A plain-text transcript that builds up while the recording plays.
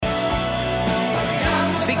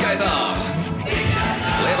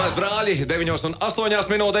Aidi 9:08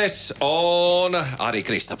 un arī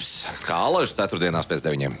Kristaps. Kā alažs ceturtdienās pēc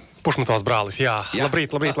 9. Pušmacals brālis, jā.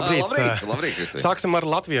 Labrīt. Labrīt, Kristaps. Sāksim ar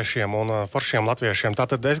latviešiem un foršiem latviešiem.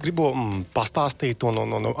 Tātad es gribu pastāstīt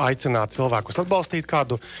un aicināt cilvēkus atbalstīt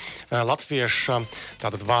kādu latviešu,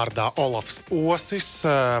 tātad vārdā Olafs Osis,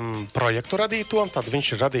 projektu radīto. Tad viņš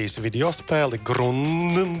ir radījis video spēli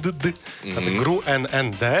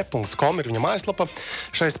gruNND.com ir viņa mājaslapa.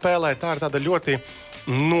 Šai spēlē tā ir tāda ļoti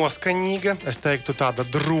noskaņīga, es teiktu tāda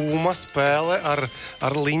drūma spēle ar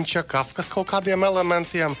Linča, Kafkas kaut kādiem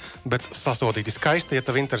elementiem, bet sasodīti skaisti, ja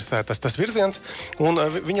tev interesē tas virziens. Un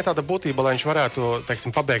viņa tāda būtība, lai viņš varētu, teiksim,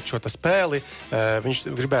 pabeigt šo spēli, viņš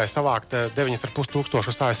gribēja savākt 9,5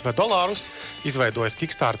 tūkstošus ASV dolārus, izveidojis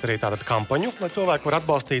Kickstarterī tātad kampaņu, lai cilvēki var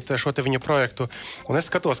atbalstīt šo te viņu projektu. Un es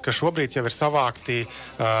skatos, ka šobrīd jau ir savākti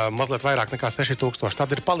mazliet vairāk nekā 6,000. Tad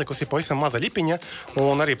ir palikusi pavisam maza ļipiņa,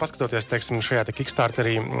 un arī paskatoties, teiksim, šajā te Kickstarterī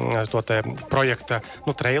to te projekta,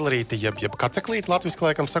 trailerīti, jeb kaceklīti, latviski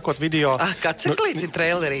laikam sakot video. Kaceklīti ir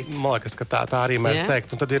trailerīti. Man liekas, ka tā arī mēs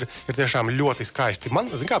teiktu. Un tad ir tiešām ļoti skaisti. Man,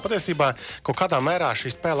 zin kā, patiesībā kaut kādā mērā šī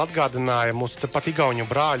spēle atgādināja mūsu tepat igauņu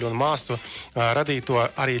brāļu un māsu radīto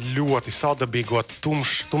arī ļoti saudabīgo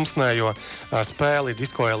tumsnējo spēli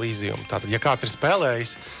Disco Elysium. Tātad, ja kāds ir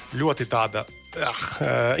spēlējis, ļoti tāda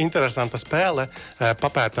interesanta spēle,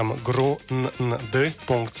 papētam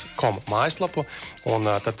gruNND.com mājaslapu, un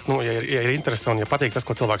tad, ja ir interesi un ja patīk tas,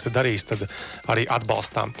 ko cilvēks ir darījis, tad arī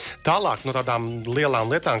atbalstām. Tālāk, tādām lielām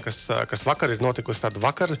lietām, kas vakar ir notikusi, tad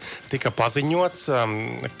vakar tika paziņots,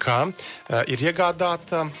 ka ir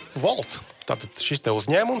iegādāta Volt. Tātad šis te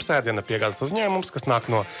uzņēmums, ēdiena piegādes uzņēmums, kas nāk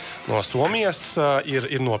no Somijas,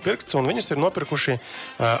 ir nopirkts, un viņus ir nopirkuši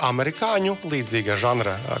amerikāņu līdzīga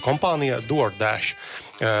žanra kompānija DoorDash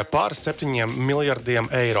par 7 miljardiem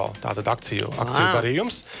eiro. Tātad akciju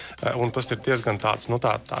darījums, un tas ir diezgan tāds,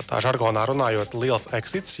 tā žargonā runājot, liels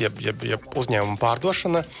exits, jeb uzņēmuma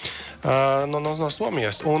pārdošana no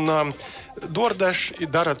Somijas. Un DoorDash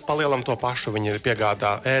dara palielam to pašu. Viņi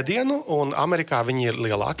piegādā ēdienu, un Amerikā viņi ir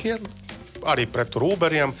lielākie, arī pret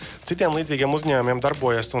Uberiem, citiem līdzīgiem uzņēmumiem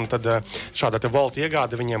darbojas, un tad šāda te Volt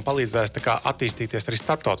iegāde viņiem palīdzēs tā kā attīstīties arī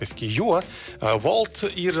starptautiski, jo Volt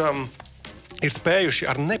ir spējuši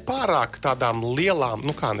ar nepārāk tādām lielām,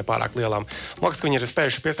 nepārāk lielām, liekas, ka viņi ir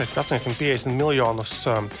spējuši piesaistīt 850 miljonus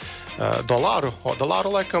dolāru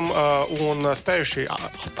laikam, un spējuši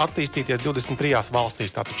attīstīties 23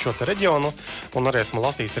 valstīs, tātad šo te reģionu, un arī esmu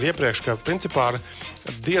lasījis arī iepriekš, ka principā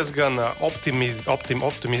diezgan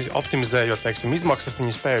optimizējot, teiksim, izmaksas,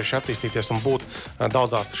 viņi spējuši attīstīties un būt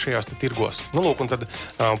daudzās šajās te tirgos. Un tad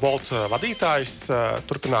Volt vadītājs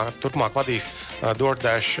turpmāk vadīs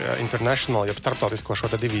DoorDash International, jeb starptautisko šo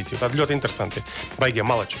te divīziju. Tāda ļoti interesanti, baigie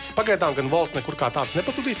maleči. Pagaidām gan Volts nekur kā tāds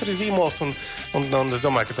nepasudīs arī zīmols, un es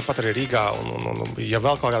domāju, ka tāpat arī Rīgā, un ja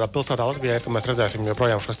vēl kaut kādā pilsētā Latvijā, tad mēs redzēsim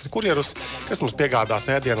joprojām šos kurjerus, kas mums piegādās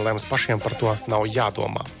ēdienu, lai mums pašiem par to nav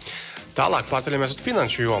jādomā. Tālāk pārceļamies uz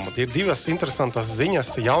finanšu jomu. Ir divas interesantas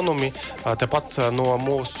ziņas, jaunumi tepat no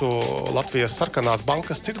mūsu Latvijas sarkanās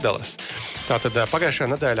bankas Citadeles. Tātad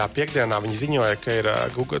pagājušajā nedēļā piekdienā viņi ziņoja, ka ir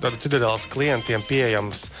Citadeles klientiem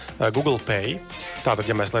pieejams Google Pay. Tātad,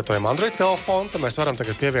 ja mēs lietojam Android telefonu, tad mēs varam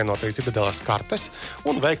tagad pievienot arī Citadeles kartes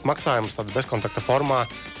un veikt maksājumus bezkontakta formā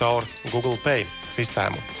caur Google Pay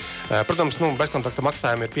sistēmu. Protams, bezkontakta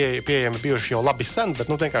maksājumi ir pieejami bijuši jau labi sen, bet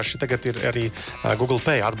vienkārši tagad ir arī Google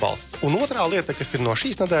Pay atbalsts. Un otrā lieta, kas ir no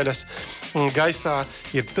šīs nedēļas gaisā,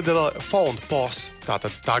 ir Citadele Phone POS.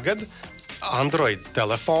 Tātad tagad Android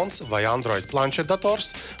telefons vai Android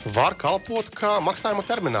planšetdators var kalpot kā maksājuma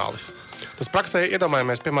terminālis. Tas praksē,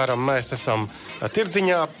 iedomājamies, piemēram, mēs esam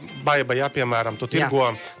tirdziņā, baiba, piemēram, tu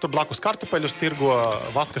tirgo, tur blakus kartupeļus, tirgo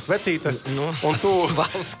vaskas vecītes, un tu...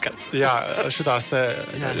 Vaska. Jā, šitās te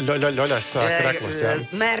ļoļas kreklus, jā.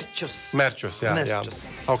 Merčus, jā.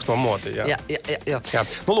 Augsto modi, jā. Jā.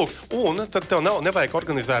 Lūk, un tad tev nevajag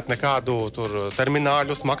organizēt nekādu tur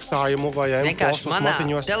termināļus, maksājumu vai M-postus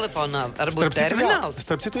maziņos. Vienkārši manā telefonā var būt termināls.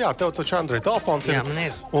 Starp citu, jā, tev taču Android telefons ir. Jā, man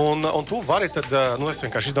ir. Un tu vari tad, es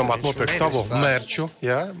vienkārši izdomāt nopirkt tavu merču,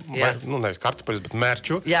 jā, vai, nevis kartupeļus, bet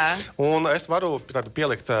merču. Jā. Un es varu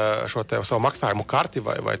pielikt šo te savu maksājumu karti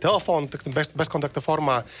vai telefonu bezkontakta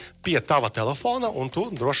formā pie tava telefona, un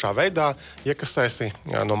tu drošā veidā iekasēsi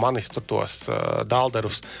no manis tur tos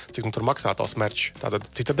dalderus, cik tur maksā tos merči. Tātad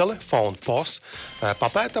Citadele, Phone POS,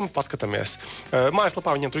 papētam, paskatāmies.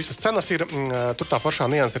 Mājaslapā viņiem tur visas cenas ir, tur tā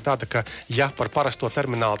foršā nianse ir tāda, ka ja par parasto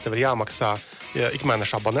terminālu tev ir jāmaksā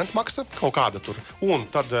ikmēneša abonenta maksa, kaut kāda tur, un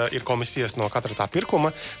tad ir komisija komisijas no katra tā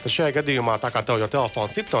pirkuma, tad šajā gadījumā, tā kā tev jau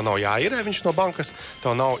telefons ir, tev nav jāīrē viņš no bankas,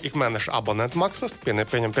 tev nav ikmēneša abonentu maksas,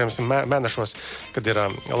 piemēram, mēnešos, kad ir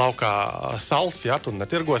laukā sals, ja, tu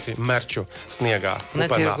netirgosi merču sniegā.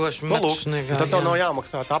 Netirgoši merču sniegā, tad tev nav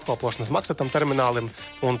jāmaksā tā apkalpošanas maksa tam terminālim,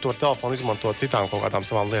 un to telefonu izmanto citām kaut kādām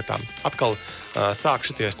savām lietām. Atkal sāk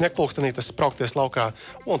šitie sniegpulkstenītes spraukties laukā,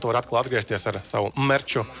 un tu var atkal atgriezties ar savu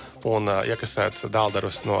merču un iekasēt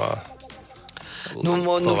dāldarus no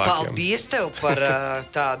cilvēkiem. Paldies tev par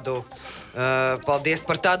tādu... Paldies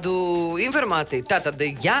par tādu informāciju. Tātad,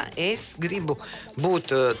 ja es gribu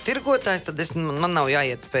būt tirgotājs, tad man nav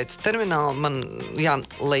jāiet pēc termināla, man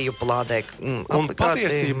jālejuplādē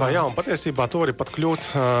aplikācija. Un patiesībā tu vari pat kļūt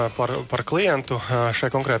par klientu šai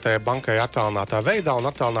konkrētajai bankai attālinātā veidā un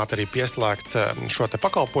attālināt arī pieslēgt šo te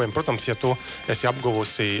pakalpojumu. Protams, ja tu esi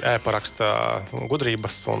apguvusi e-paraksta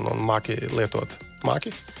gudrības un māki lietot.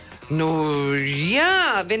 Māki?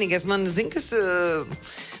 Jā, vienīgais man zina, kas...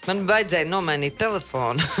 Man vajadzēja nomainīt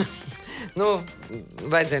telefonu.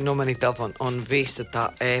 Vajadzēja nomainīt telefonu, un visa tā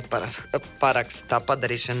e-paraksta, tā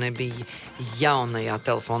padarīšana nebija jaunajā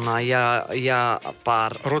telefonā,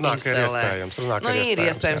 jāpārinstalē. Ir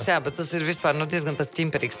iespējams, jā, bet tas ir vispār diezgan tas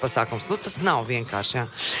ķimperīgs pasākums. Tas nav vienkārši, jā.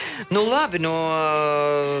 Labi,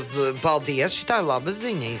 paldies, šitā ir laba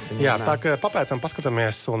ziņa īstenībā. Jā, tā kā papētam,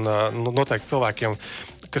 paskatāmies, un noteikti cilvēkiem,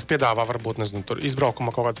 kas piedāvā varbūt, tur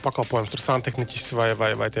izbraukuma kaut kāds pakalpojums, tur santehniķis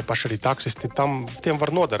vai tie paši arī taksisti, tiem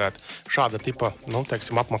var noderēt šāda tipa,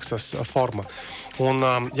 apmaksas forma. Un,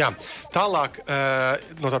 tālāk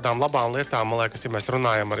no tādām labām lietām, man liekas, ja mēs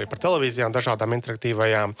runājam arī par televīzijām, dažādām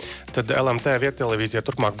interaktīvajām, tad LMT viedtelevīzija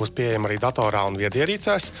turpmāk būs pieejama arī datorā un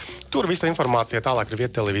viedierīcēs. Tur visa informācija tālāk ir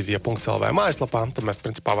viedtelevīzija.lv mājaslapā. Tad mēs,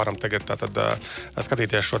 principā, varam tagad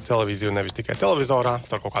skatīties šo televīziju nevis tikai televizorā,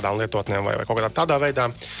 ar kaut kādām lietotnēm vai kaut kādā tādā veidā,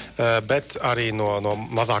 bet arī no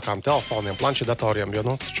mazākām telefoniem, planšetdatoriem, jo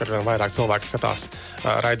taču arvien vairāk cilvēki skatās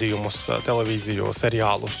raidījumus, televīziju,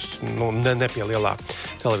 seriālus, ne pie lielā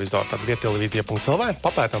televizora. Tad viedtelevīzija.lv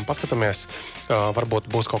papētam, paskatāmies, varbūt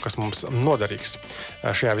būs kaut kas mums noderīgs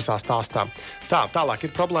šajā visā stāstā. Tālāk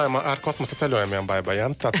ir problēma ar kosmosa ceļojumiem, Baiba, ja?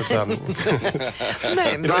 Tātad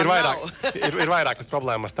ir vairākas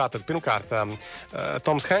problēmas. Tātad, pirmkārt,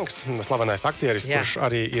 Toms Hanks, slavenais aktieris, kurš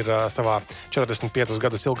arī ir savā 45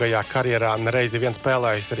 gadus ilgajā karjerā nereizi vien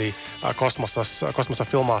spēlējis arī kosmosa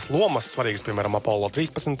filmās lomas, svarīgas, piemēram, Apollo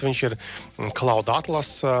 13, viņš ir Klauda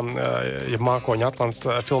Atlas, Mākoņa Atlants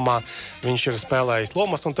filmā, viņš ir spēlējis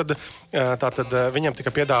lomas, un tad viņam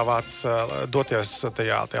tika piedāvāts doties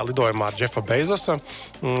tajā lidojumā ar Jeffa Bezosa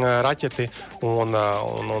raķeti, un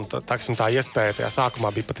tā iespēja tajā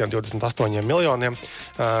sākumā bija pat 28 miljoniem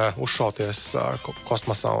uzšauties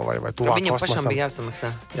kosmosā vai tuvāk viņam kosmosam. Pašam bija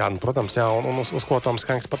jāsamaksā. Jā, protams, jā, un uz ko Toms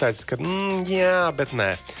Hanks pateica, ka jā, bet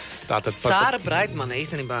nē. Sāra Braitmane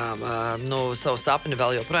īstenībā savu sapni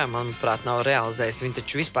vēl joprojām, manuprāt, nav realizējis. Viņi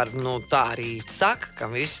taču vispār tā arī saka, ka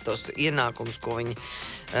visus tos ienākumus, ko viņi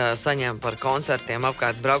saņem par koncertiem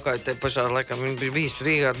apkārt braukājot, te pašā laikam viņi bija visu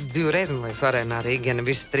Rīgā 2 reizes, man liekas, arēnā Rīgā, ne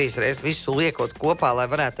visas 3 reizes, visu liekot kopā, lai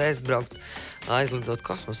varētu aizlidot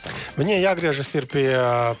kosmosā. Viņai jāgriežas ir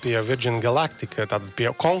pie Virgin Galactic, tātad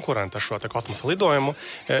pie konkurenta šo te kosmosa lidojumu,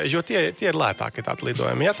 jo tie ir lētāki tādi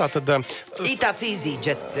lidojumi. Ja, tāds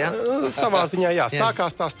EasyJets, ja? Savā ziņā, jā.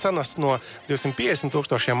 Sākās tās cenas no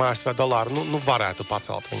 250,000 ASV dolāru, varētu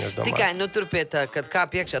pacelt viņas, domāju. Tikai, tur pie tā, kad kā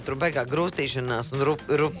piekšā tur beigā grūstīšanās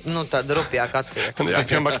un tāda rupjāka attieksme. Jā,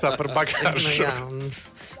 piemaksā par bagāžu.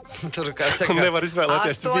 Tur, kā saka, nevar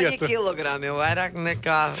izvēlēties 8 kilogrami jau vairāk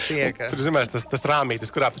nekā tiek. Tur zināms, tas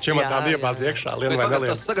rāmītis, kurā tu čematānu iebāz iekšā.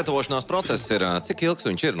 Tas sagatavošanās process ir, cik ilgs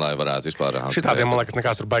viņš ir, lai varētu vispār... Šitādiem, man liekas,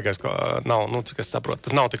 nekās tur baigais, nav, cik es saprotu.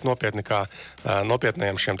 Tas nav tik nopietni kā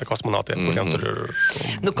nopietnējiem šiem te kosmonautiem, kuriem tur ir...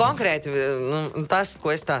 Konkrēti, tas,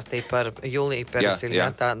 ko es stāstīju par Juliju Peresiļu,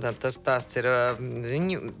 tas stāsts ir,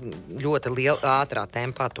 viņi ļoti ātrā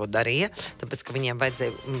tempā to darīja, tāpēc, ka viņiem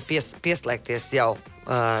vajadzēja pieslēgties jau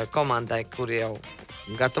komandai, kur jau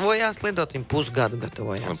gatavojās lidot, viņi pusgadu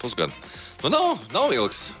gatavojās. Pusgadu. Nav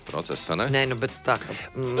ilgs process, ne? Nē, bet tā,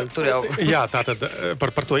 tur jau... Jā, tātad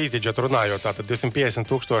par to EasyJet runājot, tātad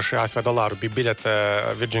 250,000 ASV dolāru bija biļete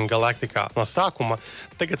Virgin Galacticā no sākuma,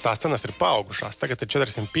 tagad tās cenas ir paaugušās, tagad ir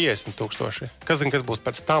 450,000. Kas zina, kas būs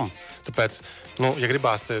pēc tam? Tāpēc, ja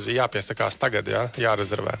gribās, tad ir jāpiesakās tagad,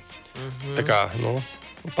 jārezervē. Tā kā,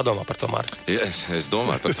 padomā par to, Mārka. Es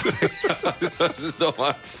domāju par to. Es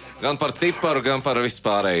domāju gan par ciparu, gan par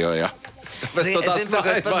vispārējo, jā. Es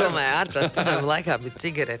padomāju, ārprāt padomu laikā bija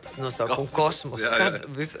cigaretes nosaukumu Kosmos. Kad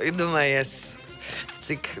ir domājies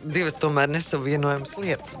cik divas tomēr nesavienojamas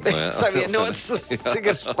lietas, bet savienotas uz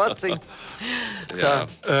cigarešu paciņas.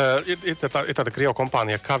 Ir tāda Krievu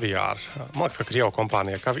kompānija Kaviār. Man liekas, ka Krievu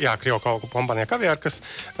kompānija Kaviār, kas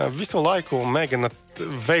visu laiku mēģina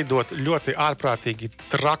veidot ļoti ārprātīgi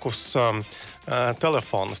trakus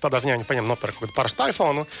telefonus. Tādā ziņā viņi paņem nopērk kaut kādu parastu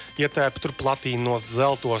iPhone, ietēp tur platīnos,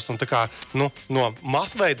 zeltos un tā kā, no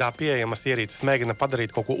masveidā pieejamas ierīces mēģina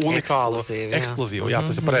padarīt kaut ko unikālu, ekskluzīvu. Jā,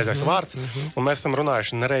 tas ir pareizais vārds. Un mēs esam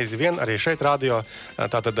runājuši nereizi vien arī šeit radio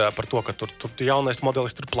tātad par to, ka tur jaunais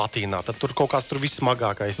modelis tur platīnā, tad tur kaut kāds tur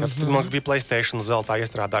vissmagākais. Tur, man liekas, bija PlayStation zeltā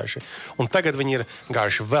iestrādājuši. Un tagad viņi ir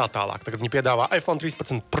gājuši vēl tālāk. Tagad viņi piedāvā iPhone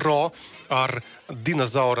 13 Pro ar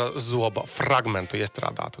dinozaura zoba fragmentu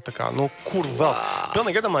iestrādātu. Tā kā, kur vēl?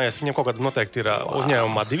 Pilnīgi iedomājies, viņiem kaut kāda noteikti ir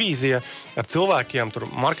uzņēmumā divīzija ar cilvēkiem, tur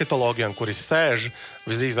marketologiem, kuri sēž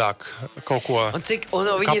visdrīzāk kaut ko un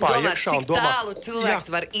viņi domā, cik tālu cilvēks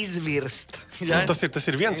var izvirst. Ja? Tas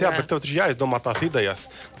ir viens, bet tev taču jāizdomā tās idejas.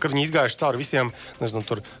 Kad viņi izgājuši cauri visiem, nezinu,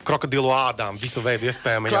 tur krokodilu ādām, visu veidu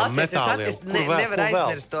iespējamajām metāliem. Es nevaru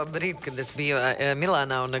aizmirst to brīdi, kad es biju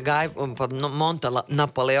Milānā un gāju pa Monta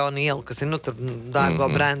Napoleona ielu, kas ir, tur dārgo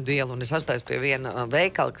brendu ielu, un es atstājos pie viena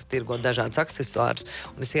veikala, kas tirgo dažādas aksesuārus,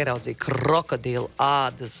 un es ieraudzīju krokodilu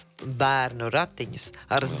ādas bērnu ratiņus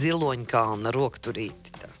ar ziloņkalna rokturīti.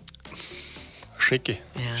 Šiki.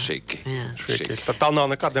 Šiki. Tad tā nav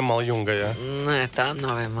nekāda Emala Junga, jā? Nē, tā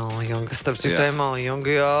nav Emala Junga. Starp citu, Emala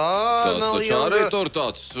Junga, jā. Tas taču arī tur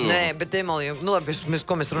tāds... Nē, bet Emala Junga, labi,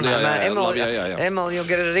 ko mēs runājam? Emala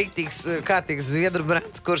Junga ir rīktīgs, kārtīgs zviedru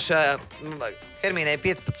brands, kurš Hermīnai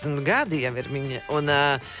 15 gadi jau ir viņa, un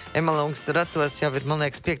Emala Jungas ratos jau ir, man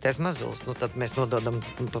liekas, 5. mazulis. Tad mēs nododam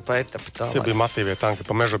pa etapu tālāk. Tie bija masīvie tanki,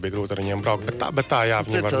 pa mežu bija grūti ar viņiem braukt, bet tā, jā,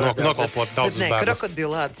 viņi var nokalpot daudzus bērnus.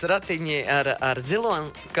 Krokodilāts ratiņi ar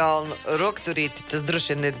ziloņkalnu rokturīti, tas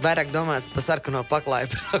droši vien ir vairāk domāts par sarkano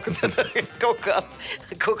paklāju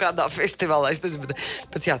kaut kādā festivālā.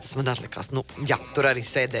 Bet jā, tas man arī likās. Tur arī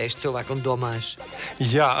sēdējuši cilvēki un domājuši.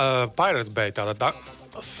 Jā, Pirate Bay tāda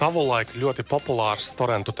savulaik ļoti populārs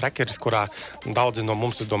torrentu trekeris, kurā daudzi no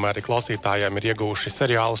mums, es domāju, arī klausītājiem ir ieguvuši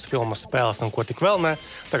seriālus, filmas, spēles un ko tik vēl ne.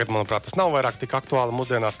 Tagad, manuprāt, tas nav vairāk tik aktuāli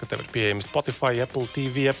mūsdienās, ka tev ir pieejami Spotify, Apple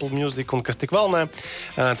TV, Apple Music un kas tik vēl ne.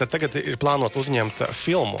 Tad tagad ir plānots uzņemt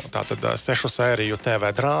filmu, tātad 6 sēriju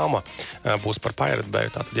TV drāma būs par Pirate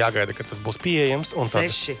Bay. Tātad jāgaida, ka tas būs pieejams.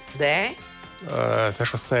 6D?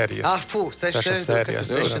 6 sērijas. 6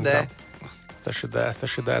 sērijas.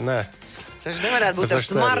 6D, nē. 6D varētu būt ar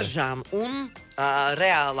smaržām un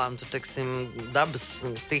reālām, dabas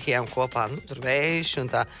stihijām kopā. Tur vējš un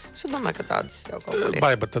tā. Es domāju, ka tādas jau kaut kur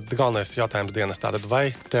ir. Bet tad galvenais jautājums dienas tātad, vai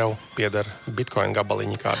tev pieder bitcoin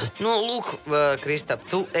gabaliņi kādi? Lūk, Kristap,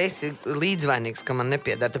 tu esi līdzvainīgs, ka man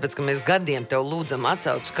nepieder, tāpēc, ka mēs gadiem tev lūdzam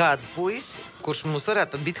atsauc kādu puisi, kurš mums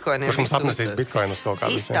varētu par bitcoiniem... Kurš mums apnesīs bitcoinus kaut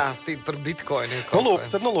kādus. Izstāstīt par bitcoiniem.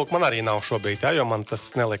 Lūk, man arī nav šobrīd, jo man tas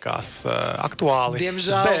nelikās aktuāli.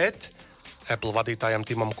 Diemžēl. Bet Apple vadītājam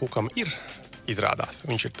Timam Kukam ir izrādās.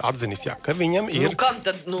 Viņš ir atzinis, ka viņam ir... kam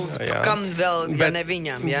tad, kam vēl, ne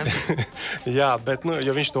viņam, jā? Jā, bet,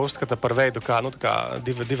 jo viņš to uzskata par veidu, kā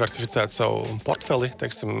diversificēt savu portfeli,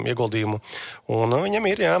 ieguldījumu. Un viņam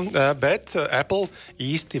ir, bet Apple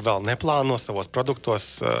īsti vēl neplāno savos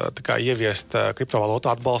produktos ieviest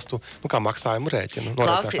kriptovalūtu atbalstu, kā maksājumu rēķinu.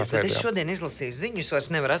 Klausies, bet es šodien izlasīju ziņu, es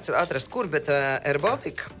vairs nevaru atrast kur, bet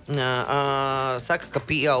AirBaltic saka, ka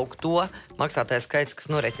pieaug to maksātāju skaits,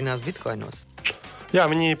 kas norēķinās bitcoinos. Jā,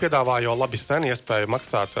 viņi piedāvā jau labi sen iespēju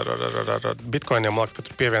maksāt ar bitcoiniem. Man liekas, ka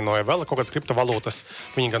tur pievienoja vēl kaut kādas kriptovalūtas.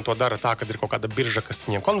 Viņi gan to dara tā, ka ir kaut kāda birža, kas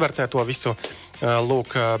viņiem konvertē to visu.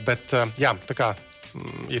 Bet jā, tā kā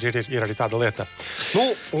ir arī tāda lieta.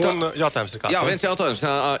 Un jautājums ir kāds? Jā, viens jautājums.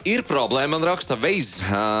 Ir problēma, man raksta,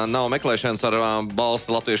 nav meklēšanas ar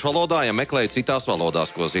balsi latviešu valodā. Ja meklēju citās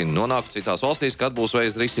valodās, ko zinu, nonāku citās valstīs, kad būs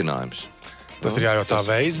veids risinājums? Tas ir jājautā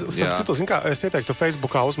Veiz. Es ieteiktu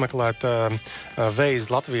Facebookā uzmeklēt Veiz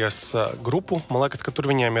Latvijas grupu. Man liekas, ka tur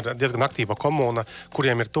viņiem ir diezgan aktīva komūna,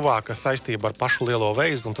 kuriem ir tuvāka saistība ar pašu lielo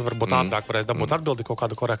Veizu, un tad varbūt ātrāk varēs dabūt atbildi kaut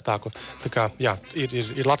kādu korektāku. Tā kā, jā,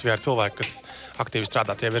 ir Latvijā ir cilvēki, kas aktīvi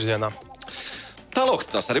strādā tie virzienā. Tālūk,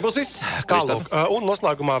 tas arī būs viss. Tālūk, un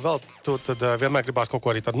noslēgumā vēl tad vienmēr gribās kaut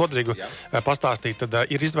ko arī tādu nodrīgu pastāstīt.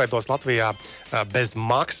 Tad ir izveidots Latvijā bez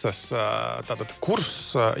maksas tātad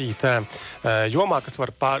kurs IT jomā, kas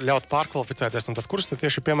var ļaut pārkvalificēties, un tas kurs tad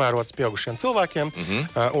tieši piemērots pieaugušiem cilvēkiem,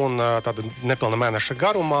 un tāda nepilna mēneša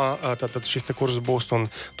garumā tad šis te kurs būs, un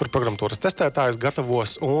tur programmatūras testētājs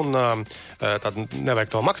gatavos, un tad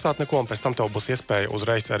nevajag to maksāt neko, un pēc tam tev būs iespēja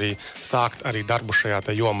uzreiz arī sākt arī darbu šajā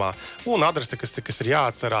te jomā. Un adrese, kas adrese, kas ir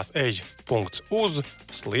jāatcerās,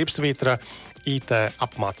 ej.uz/IT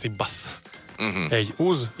apmācības. Ej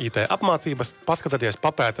uz IT apmācības, paskatieties,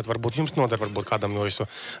 papētat, varbūt jums noder, varbūt kādam no jūsu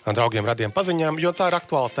draugiem, radiem paziņām, jo tā ir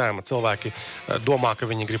aktuāla tēma. Cilvēki domā, ka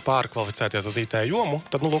viņi grib pārkvalificēties uz IT jomu,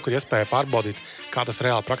 tad, lūk, ir iespēja pārbaudīt, kā tas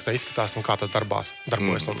reāli praksē izskatās un kā tas darbojas, un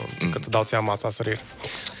daudz jāmācās arī ir.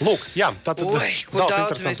 Lūk, jā, tātad daudz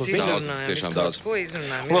interesantu ziņu. Tiešām daudz.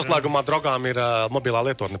 Noslēgumā drogām ir mobilā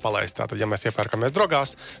lietotne palaista. Tātad, ja mēs iepērkamies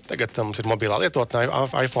drogās, tagad mums ir mobilā lietotne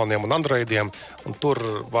iPhone'iem un Androidiem, un tur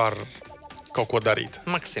var kaut ko darīt.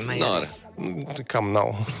 Maksimai. Kam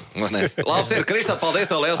nav? Labs ir, Kristā,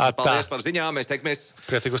 paldies tev liels. Paldies par ziņām. Mēs tiekamies.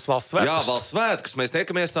 Priecīgus valsts svētkus. Jā, valsts svētkus. Mēs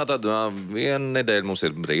tiekamies tātad vienu nedēļu mums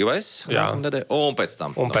ir brīvais. Jā. Un pēc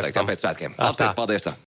tam. Pēc svētkiem. Labs ir, paldies tev.